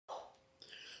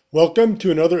Welcome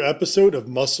to another episode of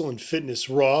Muscle and Fitness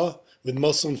Raw with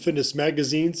Muscle and Fitness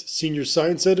Magazine's Senior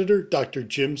Science Editor, Dr.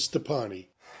 Jim Stoppani.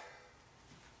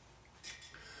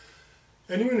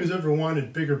 Anyone who's ever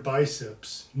wanted bigger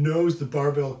biceps knows the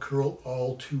barbell curl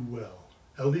all too well.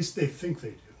 At least they think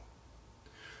they do.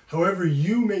 However,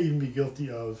 you may even be guilty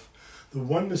of the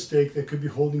one mistake that could be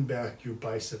holding back your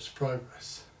biceps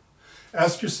progress.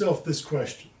 Ask yourself this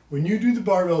question. When you do the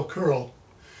barbell curl,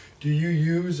 do you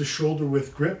use a shoulder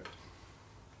width grip?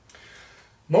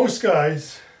 Most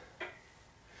guys,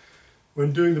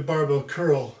 when doing the barbell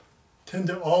curl, tend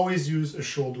to always use a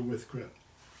shoulder width grip.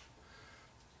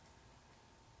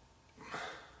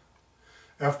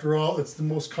 After all, it's the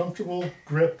most comfortable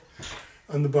grip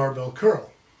on the barbell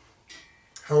curl.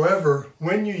 However,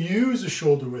 when you use a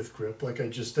shoulder width grip, like I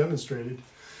just demonstrated,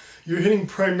 you're hitting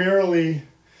primarily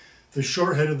the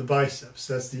short head of the biceps.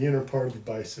 That's the inner part of the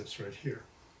biceps right here.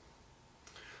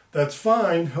 That's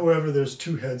fine, however, there's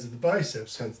two heads of the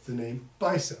biceps, hence the name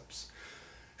biceps.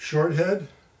 Short head,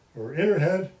 or inner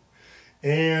head,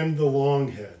 and the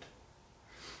long head,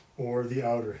 or the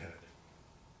outer head.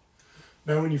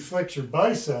 Now when you flex your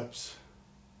biceps,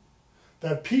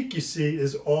 that peak you see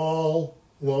is all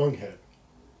long head.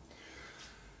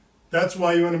 That's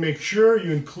why you want to make sure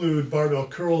you include barbell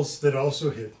curls that also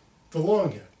hit the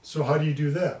long head. So how do you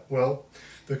do that? Well,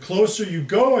 the closer you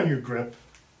go on your grip,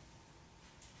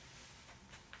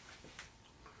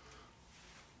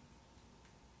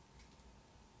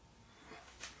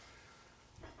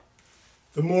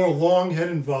 the more long head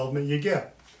involvement you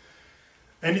get.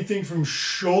 Anything from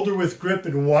shoulder width grip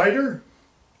and wider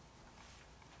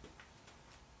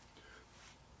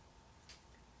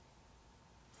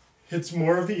hits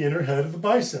more of the inner head of the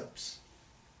biceps.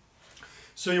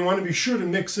 So you want to be sure to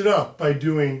mix it up by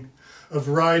doing a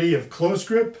variety of close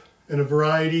grip and a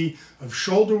variety of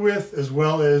shoulder width as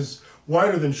well as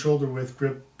wider than shoulder width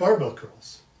grip barbell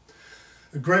curls.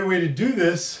 A great way to do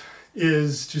this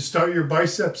is to start your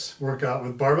biceps workout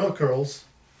with barbell curls.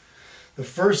 The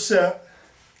first set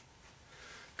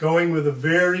going with a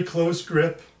very close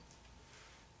grip.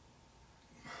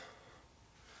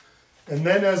 And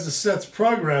then as the sets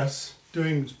progress,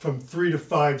 doing from 3 to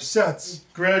 5 sets,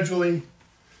 gradually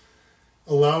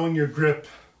allowing your grip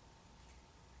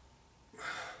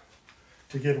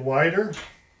to get wider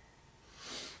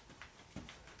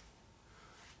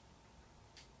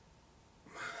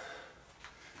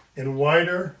and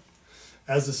wider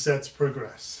as the sets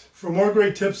progress. For more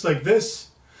great tips like this,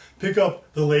 pick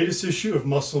up the latest issue of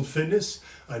Muscle and Fitness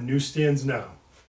on newsstands now.